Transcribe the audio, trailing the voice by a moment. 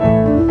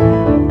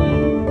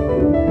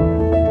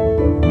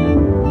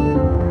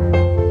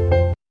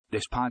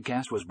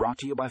podcast was brought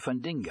to you by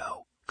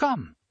Fundingo.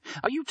 Come,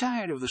 are you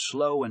tired of the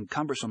slow and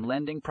cumbersome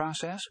lending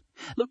process?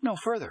 Look no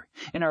further.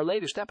 In our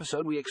latest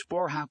episode, we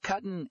explore how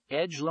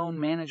cutting-edge loan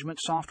management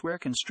software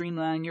can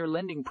streamline your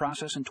lending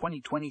process in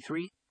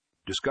 2023.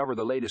 Discover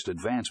the latest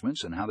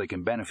advancements and how they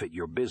can benefit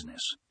your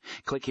business.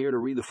 Click here to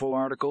read the full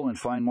article and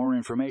find more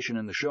information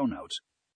in the show notes.